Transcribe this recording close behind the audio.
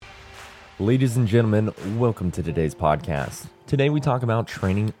Ladies and gentlemen, welcome to today's podcast. Today we talk about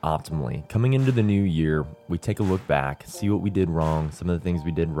training optimally. Coming into the new year, we take a look back, see what we did wrong, some of the things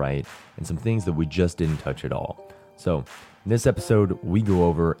we did right, and some things that we just didn't touch at all. So, in this episode, we go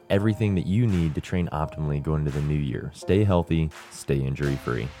over everything that you need to train optimally going into the new year. Stay healthy, stay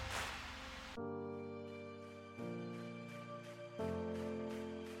injury-free.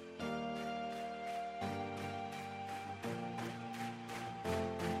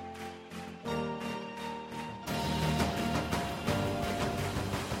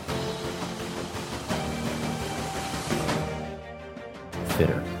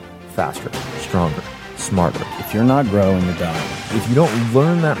 Fitter, faster, stronger, smarter. If you're not growing, you're dying. If you don't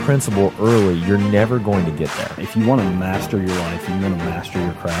learn that principle early, you're never going to get there. If you want to master your life, you want to master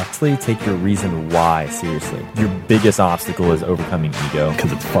your craft. Actually, take your reason why seriously. Your biggest obstacle is overcoming ego.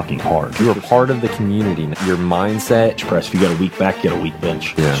 Because it's fucking hard. You're a part of the community. Your mindset. Press, if you got a weak back, you got a weak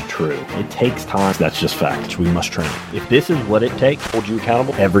bench. Yeah. It's true. It takes time. That's just fact. We must train. If this is what it takes, hold you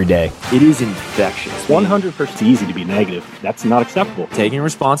accountable every day. It is infectious. 100% easy to be negative. That's not acceptable. Taking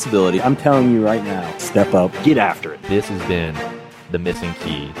responsibility. I'm telling you right now, step up, get after it. This has been the missing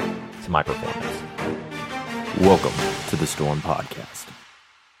key to my performance. Welcome to the Storm Podcast.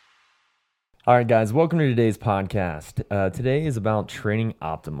 All right, guys, welcome to today's podcast. Today is about training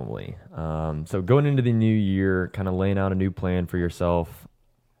optimally. So going into the new year, kind of laying out a new plan for yourself.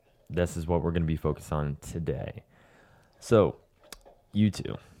 This is what we're going to be focused on today. So you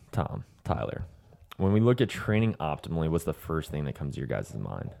two, Tom, Tyler, when we look at training optimally, what's the first thing that comes to your guys'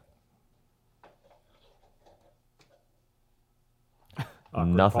 mind?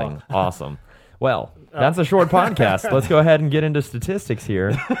 Nothing. Awesome. Well, that's a short podcast. Let's go ahead and get into statistics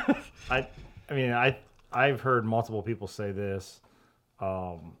here. I've heard multiple people say this.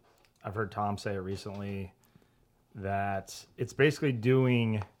 I've heard Tom say it recently that it's basically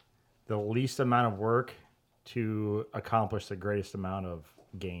doing the least amount of work to accomplish the greatest amount of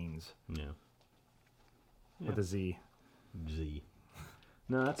gains. Yeah. With a Z. Z.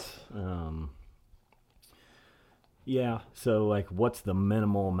 No, that's... Yeah, so like what's the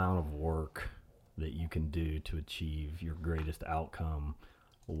minimal amount of work that you can do to achieve your greatest outcome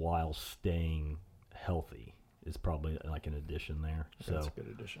while staying healthy is probably like an addition there. So That's a good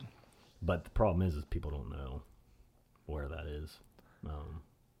addition. But the problem is people don't know where that is.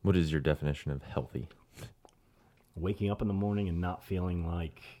 What is your definition of healthy? Waking up in the morning and not feeling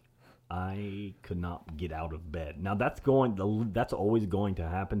like I could not get out of bed. Now that's always going to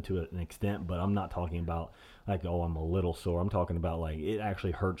happen to an extent, but I'm not talking about like, oh, I'm a little sore. I'm talking about like it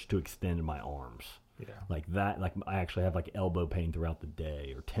actually hurts to extend my arms. Yeah. Like that, like I actually have like elbow pain throughout the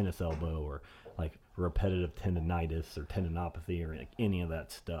day, or tennis elbow, or like repetitive tendonitis or tendinopathy, or like any of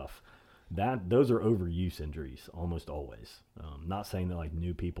that stuff. Those are overuse injuries almost always. Not saying that like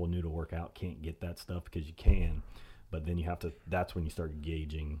new people new to work out can't get that stuff, because you can, but then you have to. That's when you start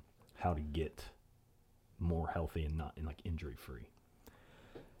gauging how to get more healthy and not like injury free.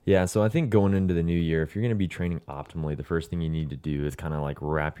 Yeah, so I think going into the new year, if you're going to be training optimally, the first thing you need to do is kind of like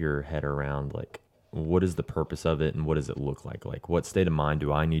wrap your head around like, what is the purpose of it and what does it look like? Like, what state of mind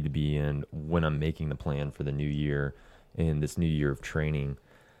do I need to be in when I'm making the plan for the new year and this new year of training?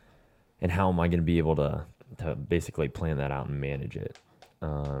 And how am I going to be able to basically plan that out and manage it?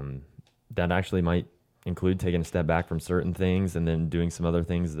 That actually might include taking a step back from certain things and then doing some other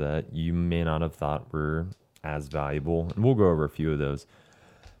things that you may not have thought were as valuable. And we'll go over a few of those.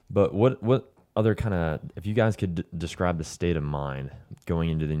 But what other kind of, if you guys could describe the state of mind going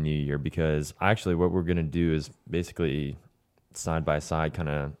into the new year, because actually what we're going to do is basically side by side kind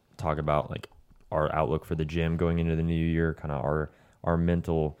of talk about like our outlook for the gym going into the new year, kind of our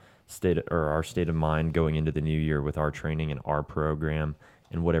mental state or our state of mind going into the new year with our training and our program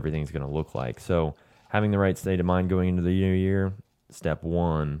and what everything's going to look like. So having the right state of mind going into the new year, step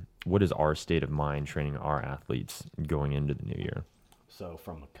one, what is our state of mind training our athletes going into the new year? So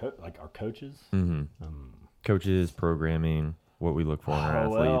from like our coaches, coaches, programming, what we look for in our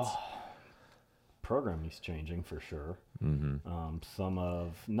athletes. Well, programming's changing for sure. Some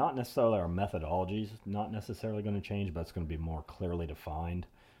of, not necessarily our methodologies, not necessarily going to change, but it's going to be more clearly defined.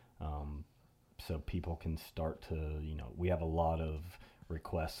 So people can start to, we have a lot of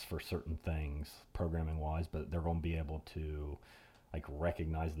requests for certain things programming wise, but they're going to be able to like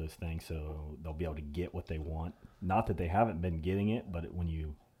recognize those things, so they'll be able to get what they want. Not that they haven't been getting it, but when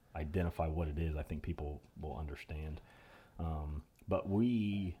you identify what it is, I think people will understand. But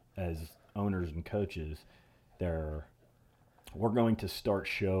we, as owners and coaches, we're going to start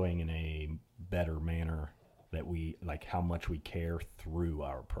showing in a better manner that we like how much we care through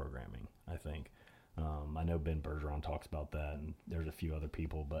our programming. I think I know Ben Bergeron talks about that, and there's a few other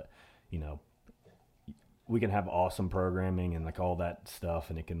people, but you know, we can have awesome programming and like all that stuff,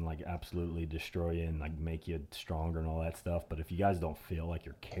 and it can like absolutely destroy you and like make you stronger and all that stuff. But if you guys don't feel like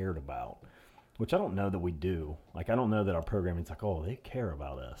you're cared about, which I don't know that we do, like I don't know that our programming's like, oh, they care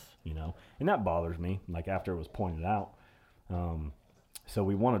about us, you know, and that bothers me. Like after it was pointed out, so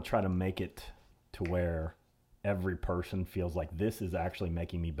we want to try to make it to where every person feels like this is actually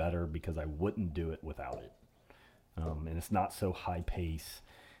making me better because I wouldn't do it without it. And it's not so high pace.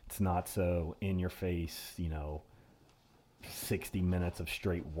 It's not so in your face, you know, 60 minutes of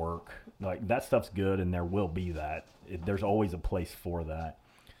straight work. Like that stuff's good, and there will be that. There's always a place for that.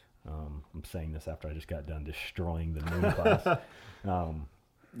 I'm saying this after I just got done destroying the noon class.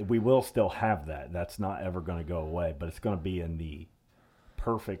 We will still have that. That's not ever going to go away, but it's going to be in the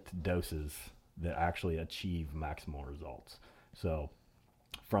perfect doses that actually achieve maximal results. So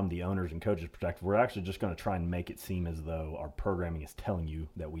from the owners and coaches' perspective, we're actually just going to try and make it seem as though our programming is telling you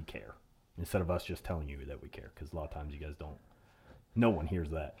that we care instead of us just telling you that we care, because a lot of times you guys don't. No one hears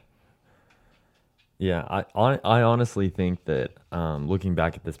that. Yeah, I honestly think that looking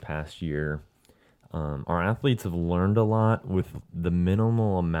back at this past year, our athletes have learned a lot with the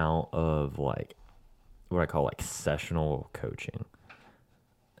minimal amount of like what I call like sessional coaching.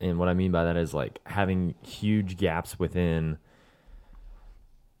 And what I mean by that is like having huge gaps within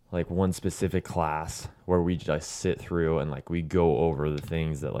like one specific class where we just sit through and like we go over the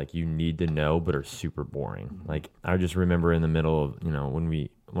things that like you need to know but are super boring. Like I just remember in the middle of, you know,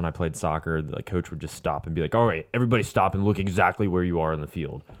 when I played soccer, the coach would just stop and be like, all right, everybody stop and look exactly where you are in the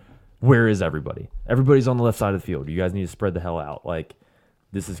field. Where is everybody? Everybody's on the left side of the field. You guys need to spread the hell out. Like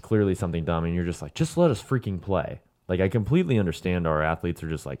this is clearly something dumb, and you're just like, just let us freaking play. Like I completely understand our athletes are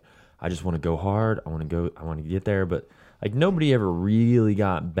just like, I just want to go hard. I want to get there. But like nobody ever really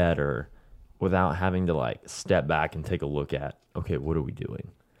got better without having to like step back and take a look at, okay, what are we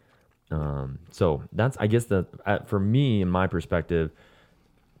doing? So that's, I guess for me, in my perspective,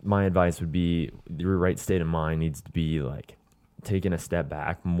 my advice would be your right state of mind needs to be like taking a step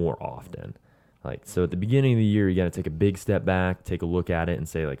back more often. Like, so at the beginning of the year, you got to take a big step back, take a look at it and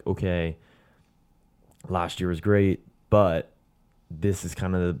say like, okay, last year was great, but this is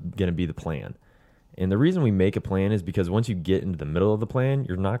kind of going to be the plan. And the reason we make a plan is because once you get into the middle of the plan,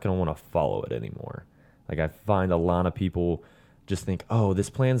 you're not going to want to follow it anymore. Like I find a lot of people just think, oh, this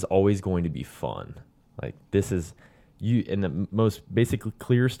plan's always going to be fun. Like this is you in the most basically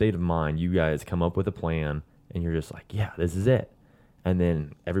clear state of mind, you guys come up with a plan and you're just like, yeah, this is it. And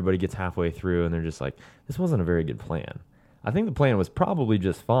then everybody gets halfway through and they're just like, this wasn't a very good plan. I think the plan was probably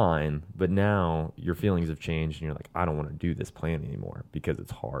just fine, but now your feelings have changed and you're like, I don't want to do this plan anymore because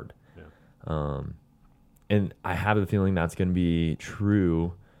it's hard. Yeah. And I have the feeling that's going to be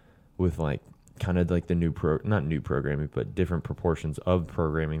true with like kind of like the not new programming, but different proportions of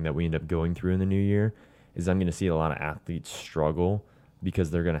programming that we end up going through in the new year. Is I'm going to see a lot of athletes struggle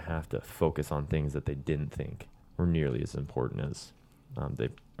because they're going to have to focus on things that they didn't think were nearly as important as they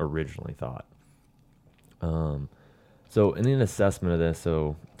originally thought. So in an assessment of this,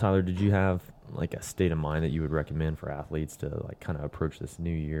 so Tyler, did you have like a state of mind that you would recommend for athletes to like kind of approach this new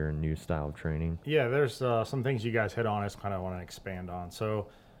year and new style of training? Yeah, there's some things you guys hit on I just kind of want to expand on. So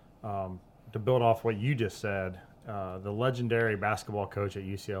to build off what you just said, the legendary basketball coach at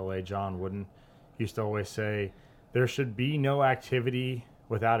UCLA, John Wooden, used to always say, there should be no activity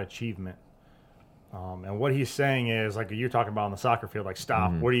without achievement. And what he's saying is, like you're talking about on the soccer field, like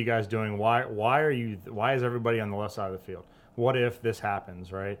stop. What are you guys doing? Why is everybody on the left side of the field? What if this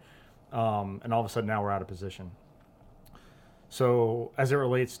happens, right? And all of a sudden now we're out of position. So as it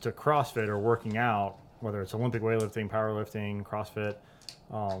relates to CrossFit or working out, whether it's Olympic weightlifting, powerlifting, CrossFit,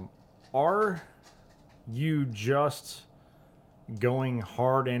 are you just going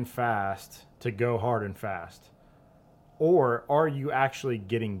hard and fast to go hard and fast? Or are you actually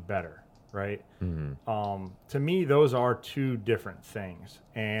getting better? Right? To me, those are two different things.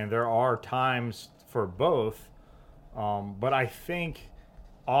 And there are times for both. But I think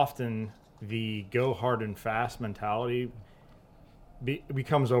often the go hard and fast mentality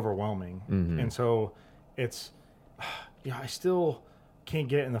becomes overwhelming. And so it's, yeah, I still can't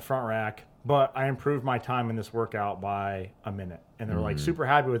get in the front rack, but I improved my time in this workout by a minute. And they're like super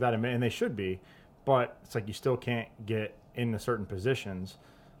happy with that a minute, and they should be. But it's like you still can't get into certain positions.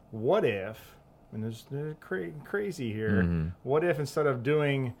 What if, and there's crazy here, what if instead of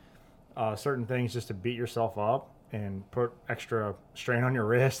doing certain things just to beat yourself up and put extra strain on your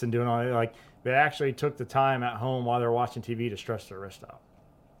wrist and doing all that, like they actually took the time at home while they're watching TV to stretch their wrist out?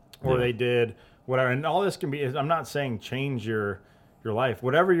 Or they did whatever. And all this can be, I'm not saying change your life.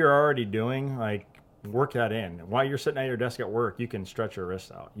 Whatever you're already doing, like work that in. While you're sitting at your desk at work, you can stretch your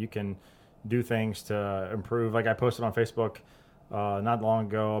wrists out. You can do things to improve. Like I posted on Facebook not long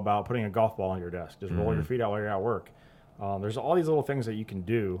ago about putting a golf ball on your desk. Just roll your feet out while you're at work. There's all these little things that you can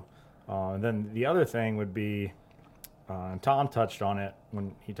do. And then the other thing would be, and Tom touched on it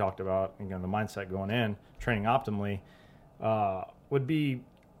when he talked about the mindset going in, training optimally, would be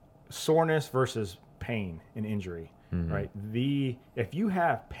soreness versus pain and injury, right? If you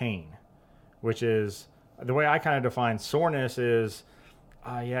have pain, which is the way I kind of define soreness is,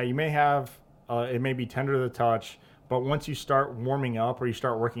 you may have, it may be tender to the touch, but once you start warming up or you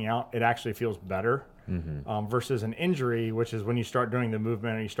start working out, it actually feels better. Versus an injury, which is when you start doing the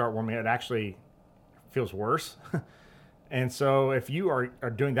movement or you start warming up, it actually feels worse. And so if you are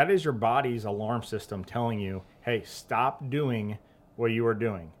doing, that is your body's alarm system telling you, hey, stop doing what you are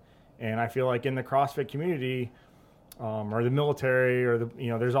doing. And I feel like in the CrossFit community, or the military, or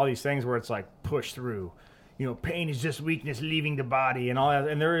there's all these things where it's like push through. Pain is just weakness leaving the body and all that.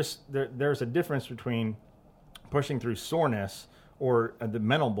 And there's a difference between pushing through soreness or the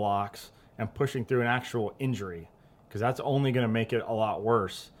mental blocks and pushing through an actual injury, because that's only going to make it a lot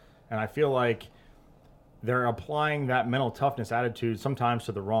worse. And I feel like they're applying that mental toughness attitude sometimes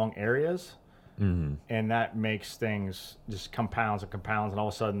to the wrong areas, and that makes things just compounds, and all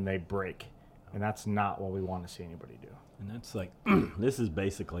of a sudden they break. And that's not what we want to see anybody do. And that's like, this is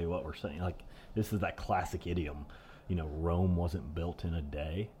basically what we're saying. Like, this is that classic idiom, Rome wasn't built in a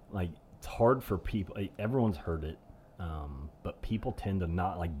day. Like, it's hard for people. Everyone's heard it, but people tend to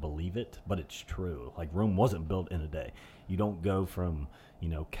not believe it, but it's true. Like, Rome wasn't built in a day. You don't go from,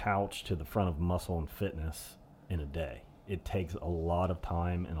 couch to the front of Muscle and Fitness in a day. It takes a lot of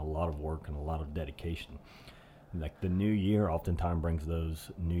time and a lot of work and a lot of dedication. Like, the new year oftentimes brings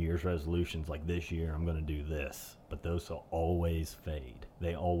those New Year's resolutions, like this year I'm going to do this, but those will always fade.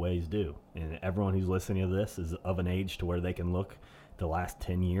 They always do. And everyone who's listening to this is of an age to where they can look the last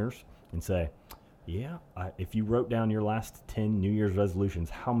 10 years and say, if you wrote down your last 10 New Year's resolutions,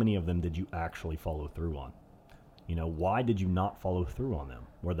 how many of them did you actually follow through on? Why did you not follow through on them?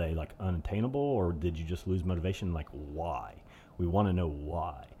 Were they unattainable, or did you just lose motivation? Why? We want to know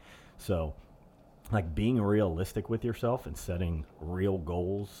why. So, being realistic with yourself and setting real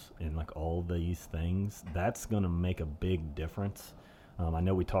goals and all these things, that's going to make a big difference. I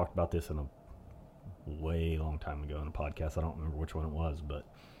know we talked about this in a way long time ago in a podcast. I don't remember which one it was, but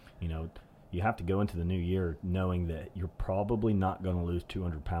you have to go into the new year knowing that you're probably not going to lose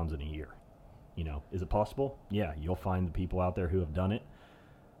 200 pounds in a year. Is it possible? Yeah, you'll find the people out there who have done it,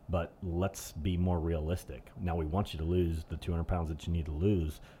 but let's be more realistic. Now, we want you to lose the 200 pounds that you need to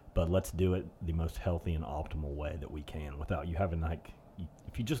lose, but let's do it the most healthy and optimal way that we can without you having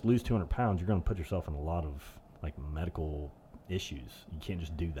if you just lose 200 pounds, you're going to put yourself in a lot of medical issues. You can't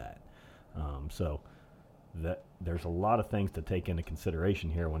just do that. So that there's a lot of things to take into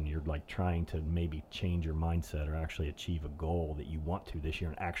consideration here when you're trying to maybe change your mindset or actually achieve a goal that you want to this year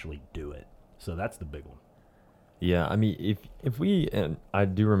and actually do it. So that's the big one. Yeah, I mean, if we, and I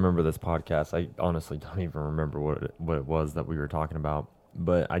do remember this podcast. I honestly don't even remember what it was that we were talking about,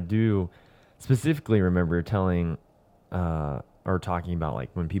 but I do specifically remember telling or talking about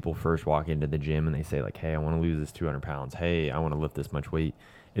when people first walk into the gym and they say hey, I want to lose this 200 pounds. Hey, I want to lift this much weight.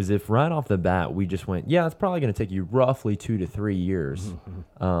 Is if right off the bat we just went, it's probably going to take you roughly 2 to 3 years,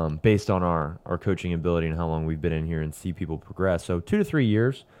 based on our coaching ability and how long we've been in here and see people progress. So 2 to 3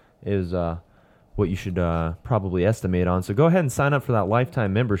 years is what you should probably estimate on. So go ahead and sign up for that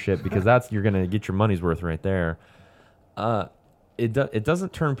lifetime membership, because you're going to get your money's worth right there. It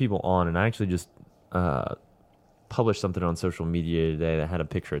doesn't turn people on, and I actually just published something on social media today that had a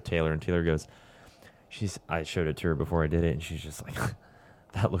picture of Taylor, and Taylor goes, I showed it to her before I did it, and she's just like,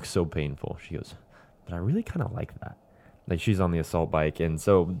 that looks so painful. She goes, but I really kind of like that. She's on the assault bike, and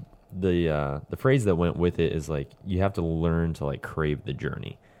so the phrase that went with it is you have to learn to crave the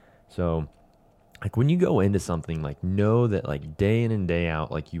journey. So when you go into something, know that day in and day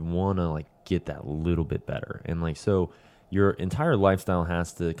out, you want to get that little bit better. And so your entire lifestyle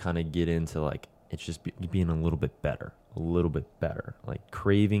has to kind of get into it's just being a little bit better,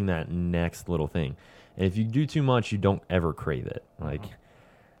 craving that next little thing. And if you do too much, you don't ever crave it.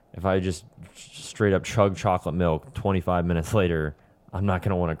 If I just straight up chug chocolate milk 25 minutes later, I'm not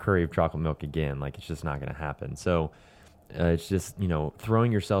going to want to crave chocolate milk again. It's just not going to happen. So it's just,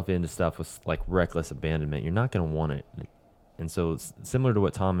 throwing yourself into stuff with reckless abandonment. You're not going to want it. And so it's similar to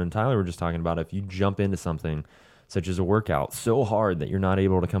what Tom and Tyler were just talking about. If you jump into something such as a workout so hard that you're not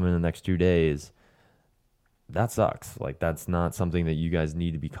able to come in the next 2 days, that sucks. That's not something that you guys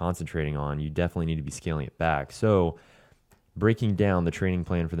need to be concentrating on. You definitely need to be scaling it back. So breaking down the training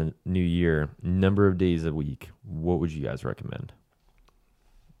plan for the new year, number of days a week, what would you guys recommend?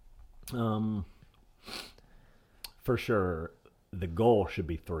 For sure, the goal should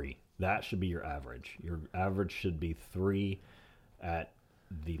be 3. That should be your average. Your average should be 3 at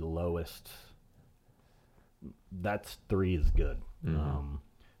the lowest. That's 3 is good.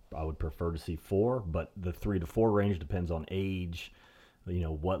 I would prefer to see 4, but the 3 to 4 range depends on age,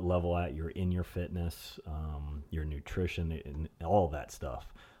 what level you're in your fitness, your nutrition, and all that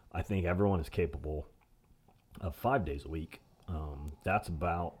stuff. I think everyone is capable of 5 days a week. That's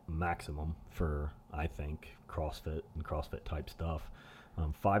about maximum for, I think, CrossFit and CrossFit type stuff.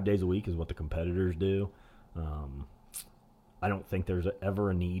 5 days a week is what the competitors do. I don't think there's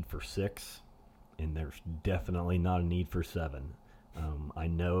ever a need for 6, and there's definitely not a need for 7. I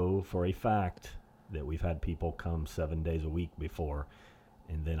know for a fact that we've had people come 7 days a week before,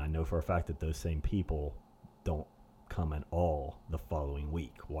 and then I know for a fact that those same people don't come at all the following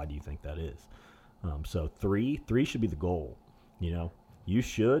week. Why do you think that is? So 3 should be the goal. You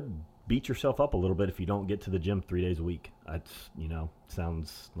should beat yourself up a little bit if you don't get to the gym 3 days a week. That's,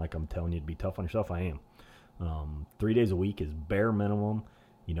 sounds like I'm telling you to be tough on yourself. I am. 3 days a week is bare minimum.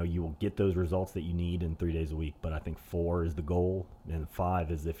 You will get those results that you need in 3 days a week, but I think 4 is the goal, and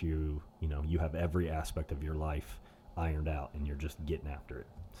 5 is if you have every aspect of your life ironed out and you're just getting after it.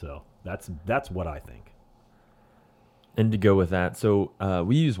 So that's what I think. And to go with that, so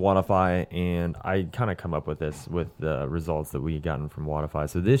we use Wodify, and I kind of come up with this with the results that we had gotten from Wodify.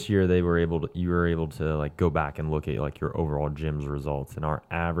 So this year you were able to like go back and look at like your overall gym's results, and our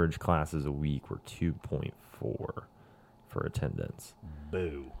average classes a week were 2.4 for attendance.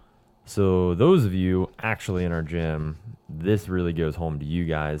 Boo. So those of you actually in our gym, this really goes home to you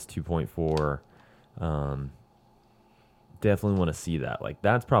guys. 2.4. Definitely want to see that. Like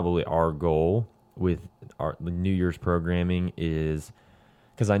that's probably our goal with our New Year's programming, is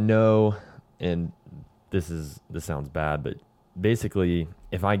because I know, and this sounds bad, but basically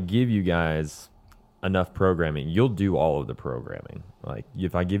if I give you guys enough programming, you'll do all of the programming. Like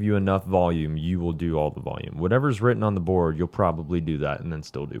if I give you enough volume, you will do all the volume. Whatever's written on the board, you'll probably do that and then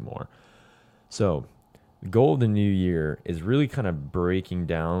still do more. So the goal of the new year is really kind of breaking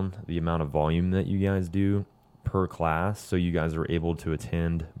down the amount of volume that you guys do per class so you guys are able to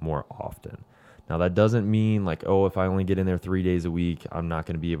attend more often. Now, that doesn't mean like, oh, if I only get in there 3 days a week, I'm not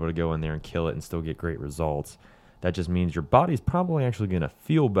going to be able to go in there and kill it and still get great results. That just means your body's probably actually going to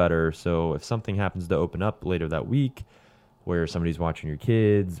feel better. So if something happens to open up later that week where somebody's watching your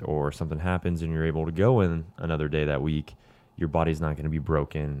kids or something happens and you're able to go in another day that week, your body's not going to be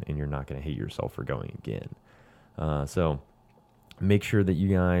broken and you're not going to hate yourself for going again. So make sure that you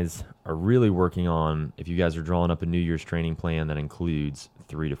guys are really working on, if you guys are drawing up a New Year's training plan that includes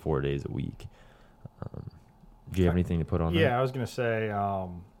 3 to 4 days a week. Do you have anything to put on that? Yeah, I was going to say,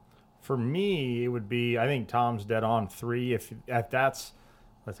 for me, it would be, I think Tom's dead on 3. If that's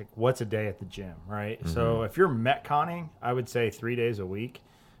like, what's a day at the gym, right? Mm-hmm. So if you're Metconning, I would say 3 days a week.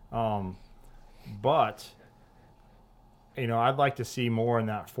 But, I'd like to see more in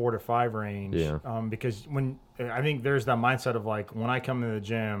that 4 to 5 range. Yeah. Because I think there's that mindset of like, when I come into the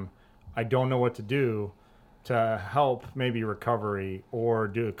gym, I don't know what to do to help maybe recovery or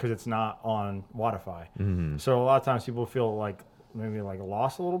do it because it's not on Wodify. Mm-hmm. So a lot of times people feel like maybe like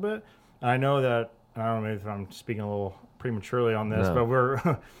lost a little bit. And I know that, I don't know maybe if I'm speaking a little prematurely on this, but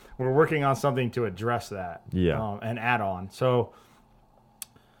we're working on something to address that. Yeah. And add on. So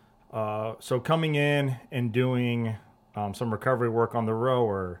coming in and doing some recovery work on the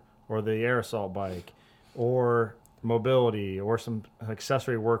rower or the air assault bike or mobility or some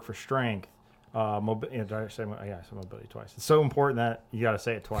accessory work for strength. Did I say mobility twice? It's so important that you got to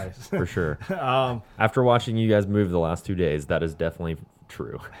say it twice. For sure. After watching you guys move the last 2 days, that is definitely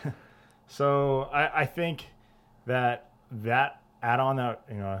true. So I think that add on that,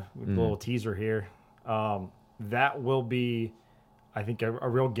 little teaser here, that will be, I think, a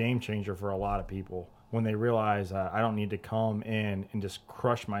real game changer for a lot of people when they realize I don't need to come in and just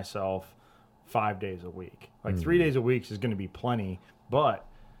crush myself 5 days a week. Like 3 days a week is going to be plenty, but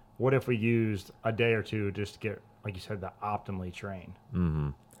what if we used a day or two just to get, like you said, the optimally trained? Mm-hmm.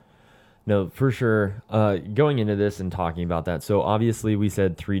 No, for sure. Going into this and talking about that, so obviously we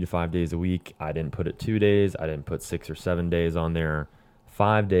said 3 to 5 days a week. I didn't put it 2 days. I didn't put 6 or 7 days on there.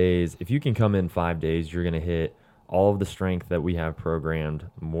 5 days. If you can come in 5 days, you're going to hit all of the strength that we have programmed,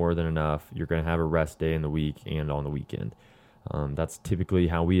 more than enough. You're going to have a rest day in the week and on the weekend. That's typically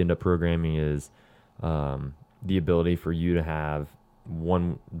how we end up programming, is the ability for you to have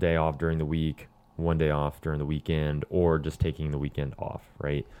 1 day off during the week, 1 day off during the weekend, or just taking the weekend off,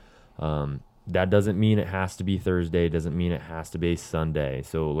 right? that doesn't mean it has to be Thursday, doesn't mean it has to be Sunday.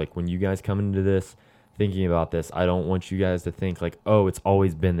 So like when you guys come into this thinking about this, I don't want you guys to think like, oh, it's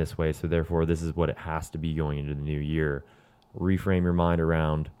always been this way, so therefore this is what it has to be going into the new year. Reframe your mind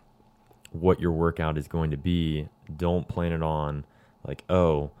around what your workout is going to be. Don't plan it on like,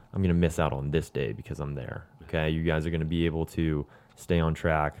 oh, I'm going to miss out on this day because I'm there. Okay, you guys are going to be able to stay on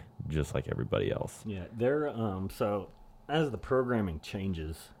track just like everybody else. Yeah, so as the programming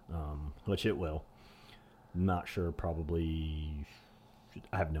changes, which it will, not sure, probably,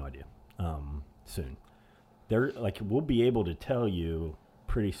 I have no idea, soon. We'll be able to tell you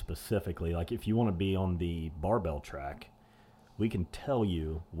pretty specifically, like if you want to be on the barbell track, we can tell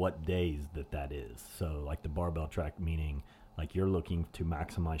you what days that is. So like the barbell track, meaning like you're looking to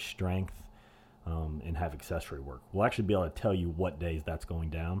maximize strength and have accessory work. We'll actually be able to tell you what days that's going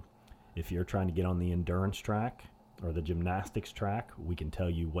down. If you're trying to get on the endurance track or the gymnastics track, we can tell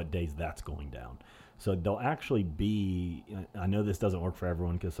you what days that's going down. So they'll actually be, I know this doesn't work for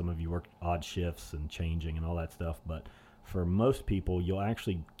everyone because some of you work odd shifts and changing and all that stuff, but for most people, you'll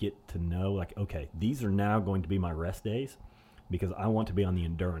actually get to know like, okay, these are now going to be my rest days because I want to be on the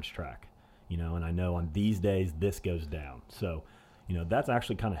endurance track, and I know on these days this goes down. So, that's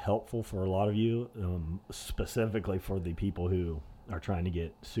actually kind of helpful for a lot of you, specifically for the people who are trying to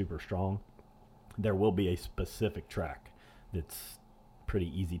get super strong. There will be a specific track that's pretty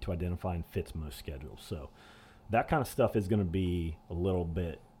easy to identify and fits most schedules. So that kind of stuff is going to be a little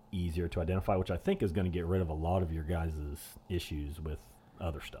bit easier to identify, which I think is going to get rid of a lot of your guys' issues with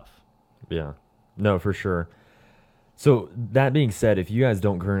other stuff. Yeah, no, for sure. So that being said, if you guys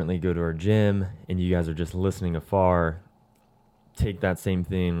don't currently go to our gym and you guys are just listening afar, take that same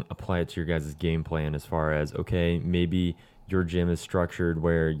thing, apply it to your guys' game plan as far as, okay, maybe your gym is structured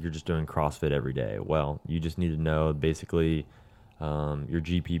where you're just doing CrossFit every day. Well, you just need to know basically your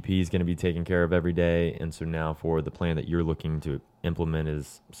GPP is going to be taken care of every day. And so now for the plan that you're looking to implement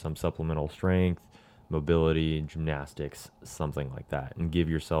is some supplemental strength, mobility, gymnastics, something like that. And give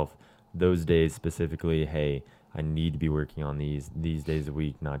yourself those days specifically, hey, I need to be working on these days a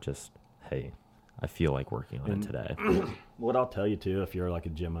week, not just, hey, I feel like working on it today. What I'll tell you too, if you're like a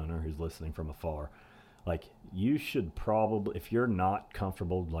gym owner who's listening from afar, like you should probably, if you're not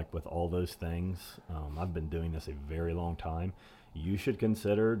comfortable like with all those things, I've been doing this a very long time, you should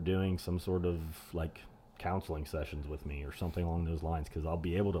consider doing some sort of like counseling sessions with me or something along those lines, because I'll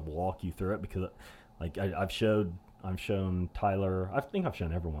be able to walk you through it. Because like I've shown Tyler, I think I've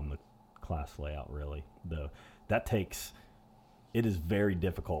shown everyone the class layout really, though it is very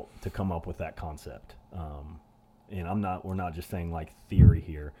difficult to come up with that concept. And we're not just saying like theory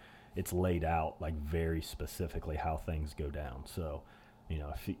here. It's laid out like very specifically how things go down. So,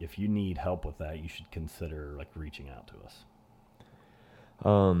 if you need help with that, you should consider like reaching out to us.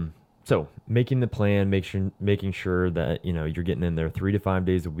 So making the plan, making sure that, you're getting in there 3 to 5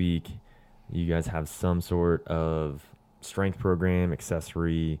 days a week. You guys have some sort of strength program,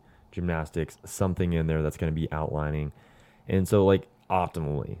 accessory, gymnastics, something in there that's going to be outlining. And so like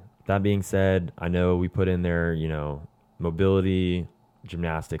optimally, that being said, I know we put in there, mobility,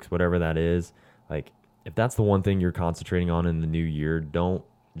 gymnastics, whatever that is. Like if that's the one thing you're concentrating on in the new year, don't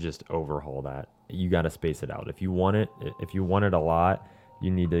just overhaul that. You got to space it out. If you want it a lot, you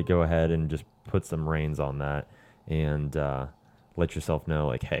need to go ahead and just put some reins on that and let yourself know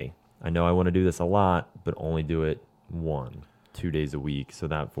like, hey, I know I want to do this a lot, but only do it 1-2 days a week, so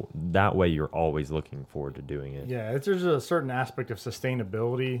that way you're always looking forward to doing it. Yeah, there's a certain aspect of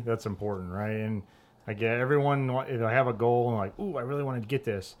sustainability that's important, right? And I get everyone, they have a goal and like, ooh, I really want to get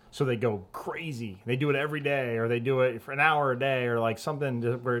this, so they go crazy. They do it every day, or they do it for an hour a day, or like something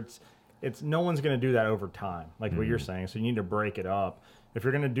where it's no one's going to do that over time, like what you're saying. So you need to break it up. If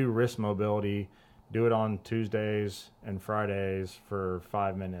you're going to do wrist mobility, do it on Tuesdays and Fridays for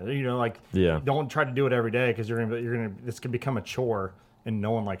 5 minutes. Don't try to do it every day, because this can become a chore, and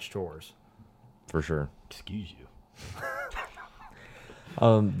no one likes chores. For sure. Excuse you.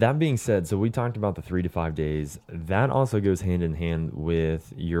 That being said, so we talked about the 3 to 5 days. That also goes hand in hand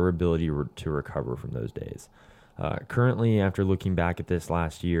with your ability to recover from those days. Currently, after looking back at this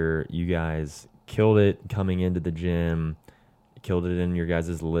last year, you guys killed it coming into the gym, killed it in your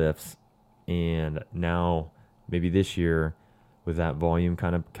guys' lifts. And now, maybe this year, with that volume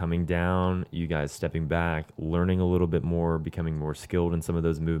kind of coming down, you guys stepping back, learning a little bit more, becoming more skilled in some of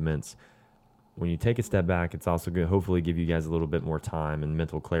those movements. When you take a step back, it's also going to hopefully give you guys a little bit more time and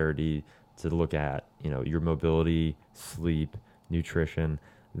mental clarity to look at, your mobility, sleep, nutrition,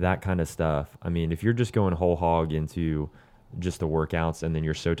 that kind of stuff. I mean, if you're just going whole hog into just the workouts and then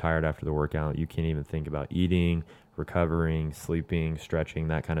you're so tired after the workout, you can't even think about eating, recovering, sleeping, stretching,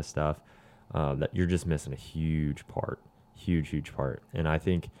 that kind of stuff. that you're just missing a huge part. And I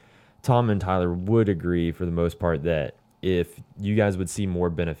think Tom and Tyler would agree for the most part that if you guys would see more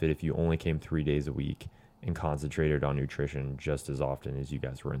benefit if you only came 3 days a week and concentrated on nutrition just as often as you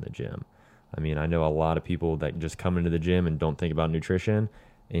guys were in the gym. I mean, I know a lot of people that just come into the gym and don't think about nutrition,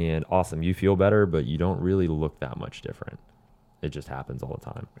 and awesome, you feel better, but you don't really look that much different. It just happens all the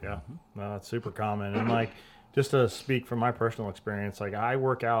time. Yeah, no, that's super common. And like, just to speak from my personal experience, like I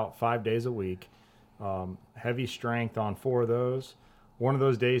work out 5 days a week, heavy strength on 4 of those. One of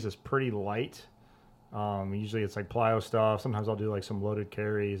those days is pretty light. Usually it's like plyo stuff. Sometimes I'll do like some loaded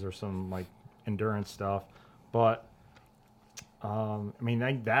carries or some like endurance stuff. But I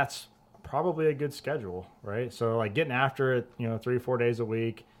mean, that's probably a good schedule, right? So like getting after it, 3 or 4 days a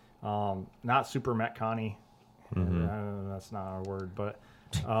week, not super Metcon-y. That's not our word, but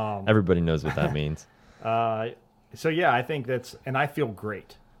everybody knows what that means. So yeah, I think and I feel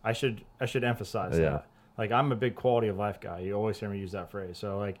great. I should emphasize that. Like, I'm a big quality of life guy. You always hear me use that phrase.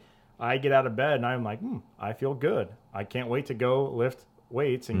 So like, I get out of bed and I'm like, I feel good. I can't wait to go lift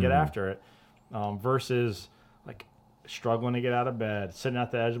weights and get after it. Versus like struggling to get out of bed, sitting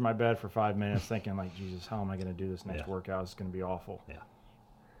at the edge of my bed for 5 minutes thinking like, Jesus, how am I going to do this next workout? It's going to be awful.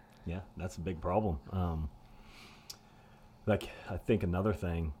 Yeah, that's a big problem. Like, I think another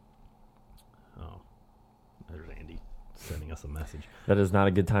thing, there's Andy sending us a message. That is not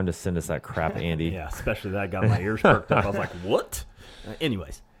a good time to send us that crap, Andy. Yeah, especially that got my ears perked up. I was like, what?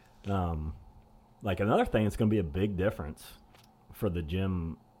 Anyways, like another thing, it's going to be a big difference for the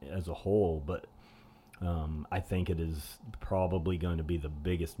gym as a whole, but I think it is probably going to be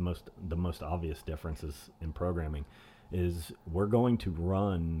the most obvious differences in programming is we're going to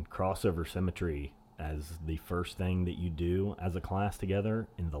run crossover symmetry as the first thing that you do as a class together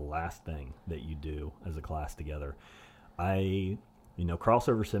and the last thing that you do as a class together.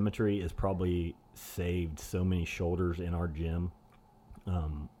 Crossover symmetry has probably saved so many shoulders in our gym.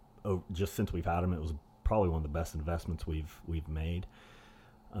 Just since we've had them, it was probably one of the best investments we've made.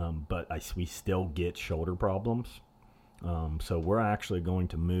 But we still get shoulder problems. So we're actually going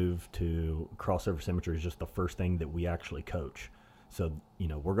to move to crossover symmetry is just the first thing that we actually coach. So,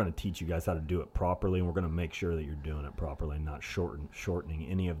 we're going to teach you guys how to do it properly, and we're going to make sure that you're doing it properly and not shortening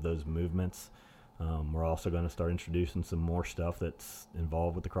any of those movements. We're also going to start introducing some more stuff that's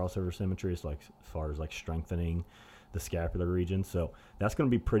involved with the crossover symmetry, as far as strengthening the scapular region. So that's going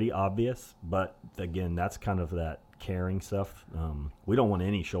to be pretty obvious, but again, that's kind of that caring stuff. We don't want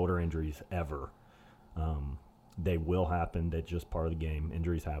any shoulder injuries ever. They will happen. That's just part of the game.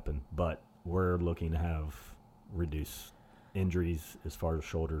 Injuries happen, but we're looking to reduce injuries as far as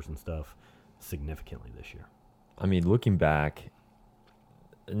shoulders and stuff significantly this year. I mean, looking back,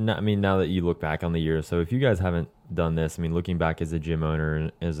 now that you look back on the year, so if you guys haven't done this, looking back as a gym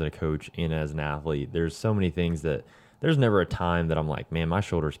owner, as a coach, and as an athlete, there's so many things that there's never a time that I'm like, man, my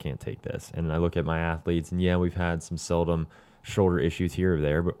shoulders can't take this. And I look at my athletes, and we've had some seldom shoulder issues here or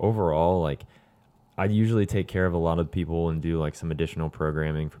there, but overall, I usually take care of a lot of people and do some additional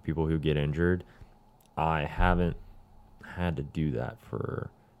programming for people who get injured. I haven't had to do that for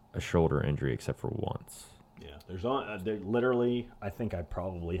a shoulder injury except for once. Yeah, there's literally, I think I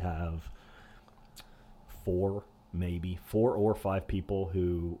probably have 4 or 5 people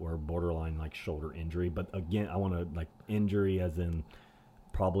who are borderline shoulder injury. But again, I want to injury as in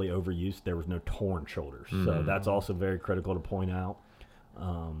probably overuse. There was no torn shoulders, so that's also very critical to point out.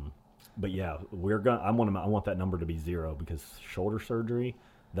 But yeah, I want that number to be 0 because shoulder surgery,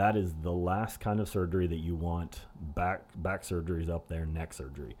 that is the last kind of surgery that you want. Back surgery is up there, neck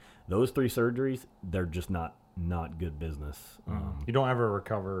surgery. Those 3 surgeries, they're just not good business. You don't ever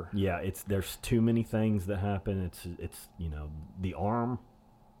recover. Yeah, there's too many things that happen. It's the arm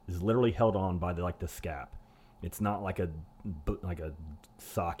is literally held on by the scap. It's not like a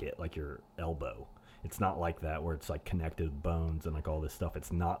socket like your elbow. It's not like that where it's connected bones and all this stuff.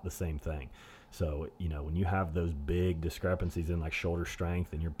 It's not the same thing. So, when you have those big discrepancies in shoulder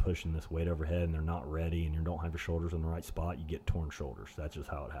strength and you're pushing this weight overhead and they're not ready and you don't have your shoulders in the right spot, you get torn shoulders. That's just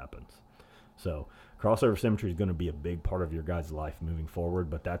how it happens. So crossover symmetry is going to be a big part of your guys' life moving forward,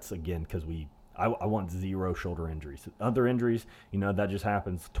 but that's, again, because I want 0 shoulder injuries. Other injuries, that just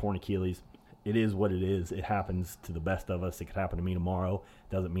happens. Torn Achilles, it is what it is. It happens to the best of us. It could happen to me tomorrow.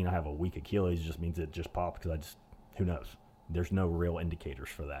 Doesn't mean I have a weak Achilles. It just means it just popped because who knows? There's no real indicators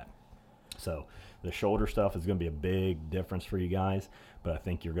for that. So the shoulder stuff is going to be a big difference for you guys, but I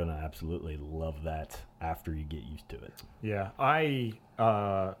think you're going to absolutely love that after you get used to it. Yeah,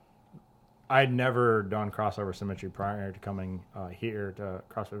 I'd never done crossover symmetry prior to coming here to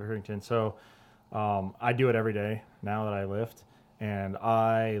CrossFit Irvington, so I do it every day now that I lift, and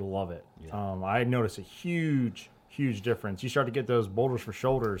I love it. Yeah. I noticed a huge difference. You start to get those boulders for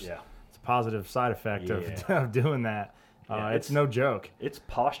shoulders. Yeah. It's a positive side effect Yeah. of doing that. Yeah, it's no joke. It's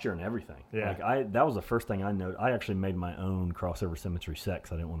posture and everything. Yeah. Like that was the first thing I noticed. I actually made my own crossover symmetry set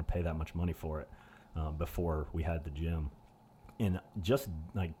 'cause I didn't want to pay that much money for it before we had the gym, and just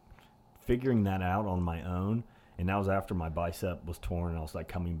like figuring that out on my own. And that was after my bicep was torn and I was like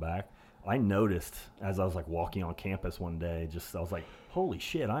coming back. I noticed as I was like walking on campus one day, I was like, holy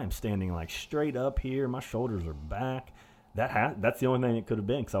shit, I am standing like straight up here. My shoulders are back. That's the only thing it could have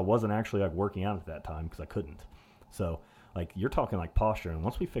been because I wasn't actually like working out at that time because I couldn't. So like you're talking like posture. And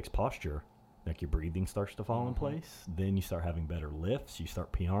once we fix posture, like your breathing starts to fall in place, then you start having better lifts, you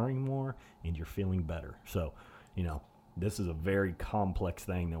start PRing more, and you're feeling better. So, this is a very complex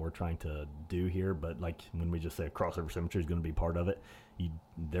thing that we're trying to do here, but like when we just say crossover symmetry is going to be part of it,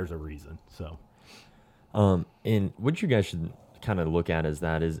 there's a reason. So, and what you guys should kind of look at is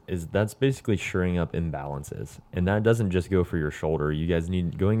that's basically shoring up imbalances, and that doesn't just go for your shoulder. You guys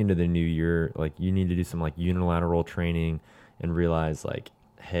need, going into the new year, like you need to do some like unilateral training and realize like,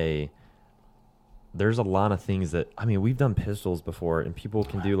 hey, there's a lot of things that, I mean, we've done pistols before and people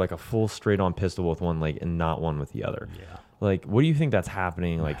can do like a full straight on pistol with one leg and not one with the other. yeah. Like, what do you think that's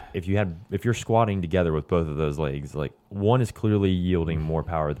happening? Like, if you're squatting together with both of those legs, like one is clearly yielding more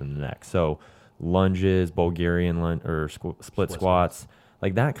power than the next. So lunges, Bulgarian lunge, or split squats,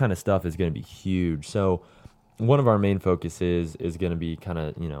 like that kind of stuff is going to be huge. So one of our main focuses is going to be kind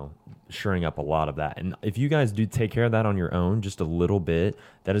of, shoring up a lot of that. And if you guys do take care of that on your own, just a little bit,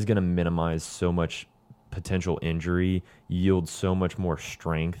 that is going to minimize so much potential injury, yield so much more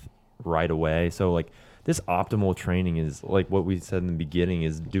strength right away. So like this optimal training is like what we said in the beginning,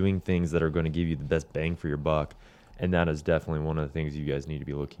 is doing things that are going to give you the best bang for your buck. And that is definitely one of the things you guys need to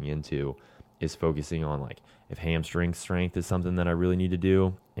be looking into, is focusing on like if hamstring strength is something that I really need to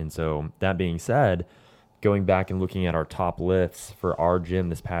do. And so that being said, going back and looking at our top lifts for our gym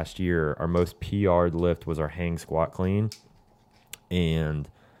this past year, our most PR'd lift was our hang squat clean. And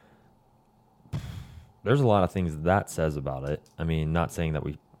there's a lot of things that says about it. I mean, not saying that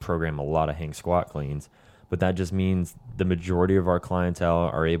we program a lot of hang squat cleans, but that just means the majority of our clientele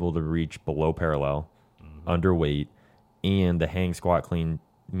are able to reach below parallel, underweight, and the hang squat clean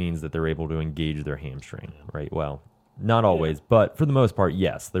means that they're able to engage their hamstring, right? Well, not always, but for the most part,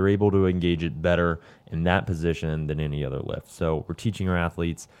 yes, they're able to engage it better in that position than any other lift. So we're teaching our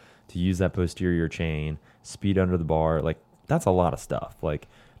athletes to use that posterior chain, speed under the bar. Like, that's a lot of stuff. Like,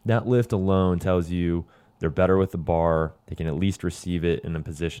 that lift alone tells you they're better with the bar. They can at least receive it in a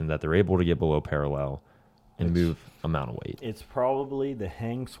position that they're able to get below parallel and move amount of weight. It's probably the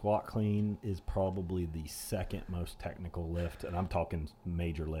hang squat clean is probably the second most technical lift, and I'm talking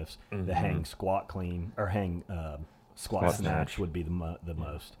major lifts. Mm-hmm. The hang squat clean or hang squat snatch would be the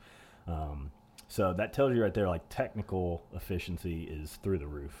most. So that tells you right there, like, technical efficiency is through the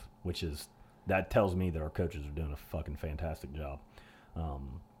roof, that tells me that our coaches are doing a fucking fantastic job.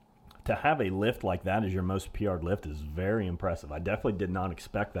 To have a lift like that as your most PR'd lift is very impressive. I definitely did not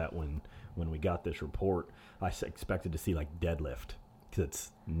expect that when we got this report. I expected to see like deadlift, because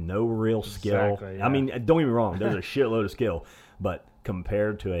it's no real skill. Exactly, yeah. I mean, don't get me wrong, there's a shitload of skill, but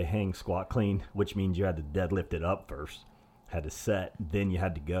compared to a hang squat clean, which means you had to deadlift it up first, had to set, then you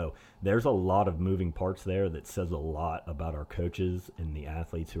had to go. There's a lot of moving parts there that says a lot about our coaches and the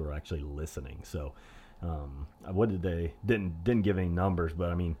athletes who are actually listening. So, what did they didn't give any numbers, but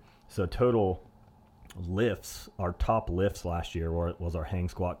I mean, so total lifts, our top lifts last year was our hang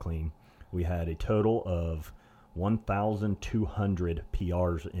squat clean. We had a total of 1,200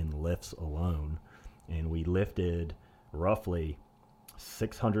 PRs in lifts alone, and we lifted roughly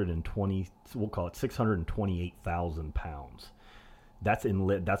 628,000 pounds. That's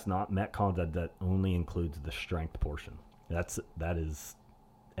that's not Metcon. That only includes the strength portion. That is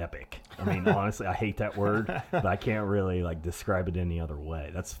epic. I mean, honestly, I hate that word, but I can't really like describe it any other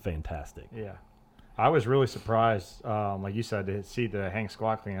way. That's fantastic. Yeah. I was really surprised, like you said, to see the hang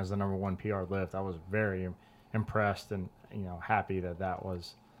squat clean as the number one PR lift. I was very impressed and happy that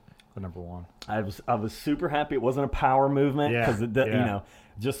was the number one. I was super happy it wasn't a power movement, because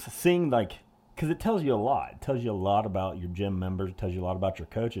just seeing, like, because it tells you a lot. It tells you a lot about your gym members. It tells you a lot about your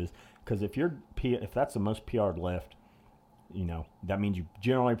coaches. Because if that's the most PR'd lift, that means you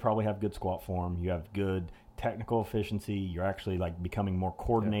generally probably have good squat form. You have good technical efficiency. You're actually like becoming more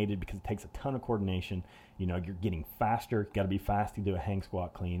coordinated, because it takes a ton of coordination. You're getting faster. Got to be fast to do a hang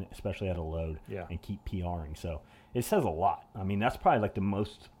squat clean, especially at a load, and keep PRing. So it says a lot. I mean, that's probably like the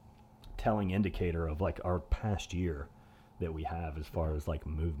most telling indicator of like our past year that we have as far as like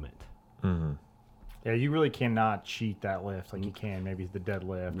movement. Mm-hmm. Yeah, you really cannot cheat that lift like you can maybe the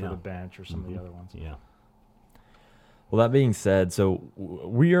deadlift or Yeah. the bench or some of the other ones. Yeah. Well, that being said, so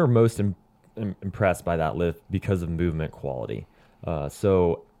we are most impressed by that lift because of movement quality.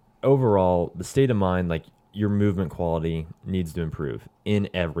 So overall, the state of mind, like your movement quality needs to improve in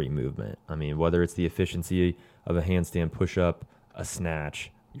every movement. I mean, whether it's the efficiency of a handstand push-up, a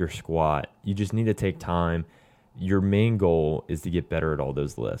snatch, your squat, you just need to take time. Your main goal is to get better at all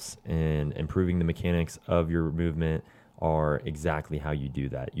those lifts, and improving the mechanics of your movement are exactly how you do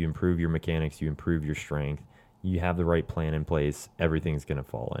that. You improve your mechanics, you improve your strength, you have the right plan in place, everything's going to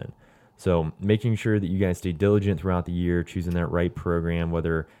fall in. So making sure that you guys stay diligent throughout the year, choosing that right program,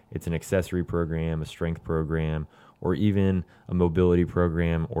 whether it's an accessory program, a strength program, or even a mobility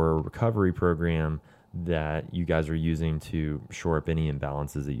program or a recovery program that you guys are using to shore up any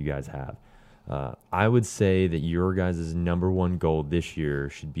imbalances that you guys have. I would say that your guys' number one goal this year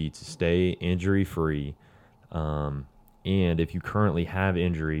should be to stay injury-free, and if you currently have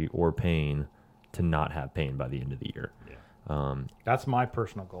injury or pain, to not have pain by the end of the year. Yeah. That's my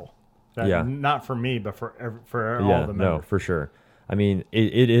personal goal. Yeah. Not for me, but for all Yeah, the members. no, for sure. I mean,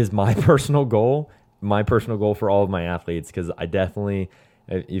 it is my personal goal for all of my athletes, because I definitely,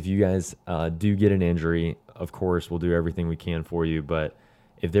 if you guys do get an injury, of course, we'll do everything we can for you. But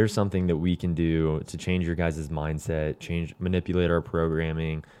if there's something that we can do to change your guys' mindset, manipulate our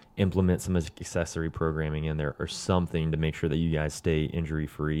programming, implement some accessory programming in there or something to make sure that you guys stay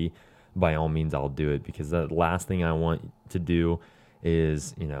injury-free, by all means, I'll do it, because the last thing I want to do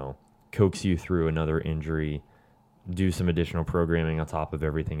is, coax you through another injury, do some additional programming on top of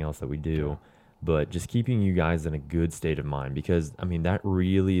everything else that we do. Yeah. But just keeping you guys in a good state of mind, because, I mean, that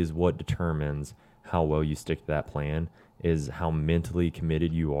really is what determines how well you stick to that plan, is how mentally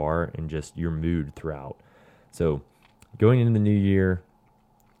committed you are and just your mood throughout. So going into the new year,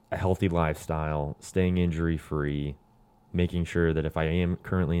 a healthy lifestyle, staying injury-free, making sure that if I am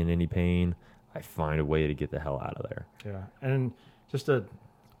currently in any pain, I find a way to get the hell out of there. Yeah, and just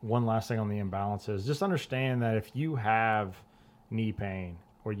one last thing on the imbalances, just understand that if you have knee pain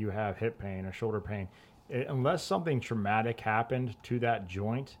or you have hip pain or shoulder pain, unless something traumatic happened to that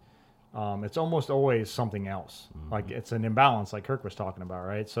joint, it's almost always something else. Mm-hmm. Like it's an imbalance, like Kirk was talking about,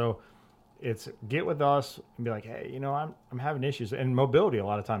 right? So it's get with us and be like, hey, I'm having issues, and mobility a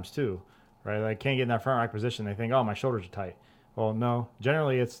lot of times too, right? Like can't get in that front rack position. They think, oh, my shoulders are tight. Well, no,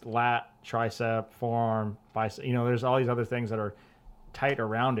 generally it's lat, tricep, forearm, bicep. There's all these other things that are tight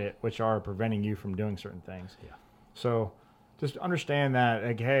around it, which are preventing you from doing certain things. Yeah. So just understand that,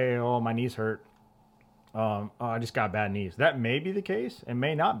 like, hey, my knees hurt. I just got bad knees. That may be the case and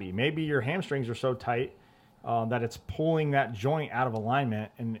may not be. Maybe your hamstrings are so tight that it's pulling that joint out of alignment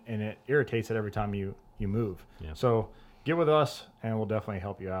and it irritates it every time you move. Yeah. So get with us and we'll definitely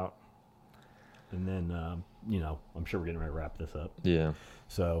help you out. And then, I'm sure we're getting ready to wrap this up. Yeah.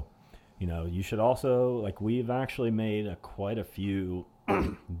 So, you should also, we've actually made quite a few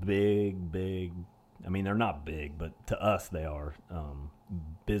big, I mean, they're not big, but to us they are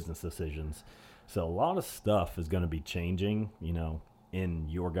business decisions. So a lot of stuff is going to be changing, in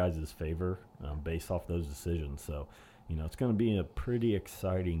your guys' favor based off those decisions. So, it's going to be a pretty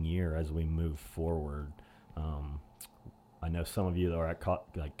exciting year as we move forward. I know some of you that are at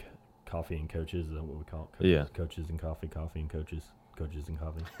Coffee and Coaches, is that what we call it? Coaches, yeah. Coaches and Coffee, Coffee and Coaches, Coaches and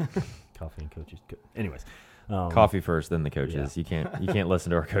Coffee, Coffee and Coaches. Anyways. Coffee first, then the coaches. Yeah. You can't listen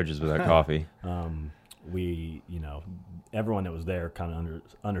to our coaches without coffee. We, everyone that was there kind of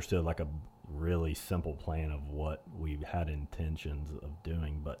understood a really simple plan of what we had intentions of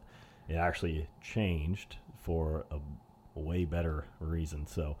doing, but it actually changed for a way better reason.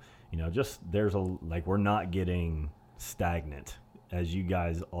 So, just there's we're not getting stagnant. As you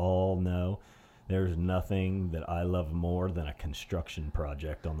guys all know, there's nothing that I love more than a construction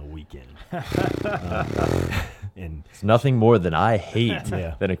project on the weekend. And it's nothing more than I hate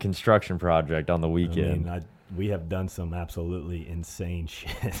than a construction project on the weekend. I mean, we have done some absolutely insane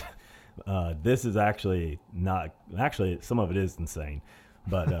shit. This is actually not – actually, some of it is insane,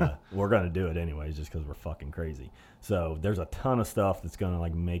 but we're going to do it anyways just because we're fucking crazy. So there's a ton of stuff that's going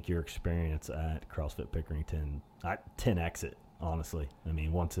to make your experience at CrossFit Pickerington 10x it, honestly. I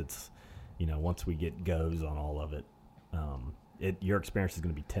mean, once it's – once we get goes on all of it, your experience is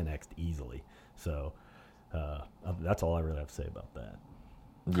going to be 10x'd easily. So that's all I really have to say about that.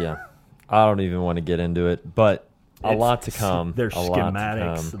 Yeah. I don't even want to get into it, but a lot to come. There's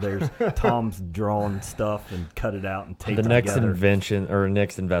schematics. There's Tom's drawing stuff and cut it out and tape it together. The next together. invention or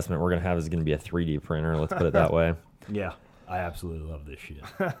next investment we're going to have is going to be a 3D printer. Let's put it that way. Yeah. I absolutely love this shit.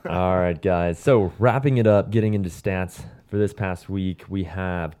 All right, guys. So wrapping it up, getting into stats for this past week, we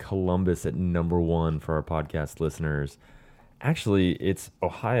have Columbus at #1 for our podcast listeners. Actually, it's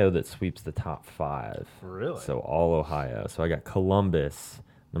Ohio that sweeps the top 5. Really? So all Ohio. So I got Columbus,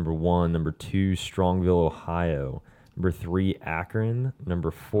 #1. #2, Strongville, Ohio. #3, Akron.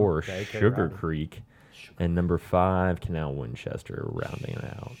 #4, Okay, Sugar rounded. Creek. And #5, Canal Winchester, rounding it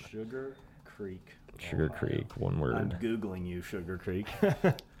out. Sugar Creek. Sugar Ohio. Creek, one I'm word. Googling you, Sugar Creek.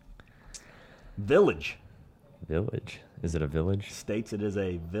 Village. Village. Is it a village? States it is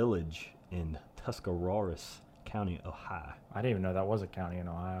a village in Tuscarawas County, Ohio. I didn't even know that was a county in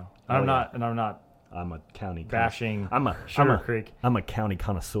Ohio. Oh, I'm yeah. not, and I'm not I'm a county bashing Sugar Creek. I'm a county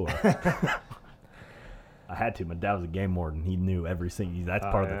connoisseur. I had to. My dad was a game warden. He knew every single. That's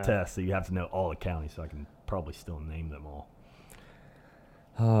part of the test. So you have to know all the counties. So I can probably still name them all.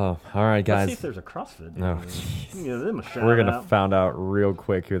 Oh, all right, Let's see guys. if there's a CrossFit. No, Give them a shout We're going to out. find out real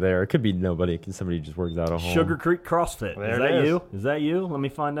quick who there. It could be nobody. It could somebody who just works out at home. Sugar Creek CrossFit. There Is it that is. you? Is that you? Let me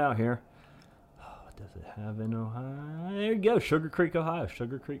find out here. Oh, what does it have in Ohio? There you go. Sugar Creek, Ohio.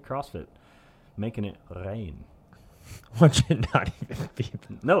 Sugar Creek CrossFit. Making it rain. What should not even be.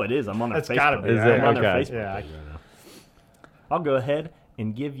 No, it is. I'm on their It's Facebook. gotta be. Is I'm it? on their Okay. Facebook Yeah. page right now. I'll go ahead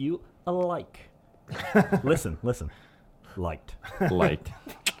and give you a like. Listen. Liked. Liked.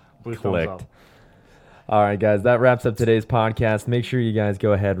 Blue thumbs Clicked. up. All right, guys, that wraps up today's podcast. Make sure you guys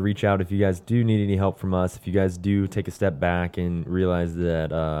go ahead, reach out if you guys do need any help from us. If you guys do take a step back and realize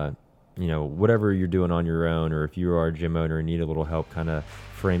that, whatever you're doing on your own, or if you are a gym owner and need a little help kind of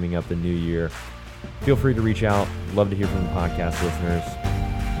framing up the new year, feel free to reach out. Love to hear from the podcast listeners.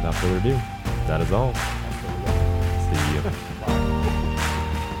 Without further ado, that is all. See you. Bye.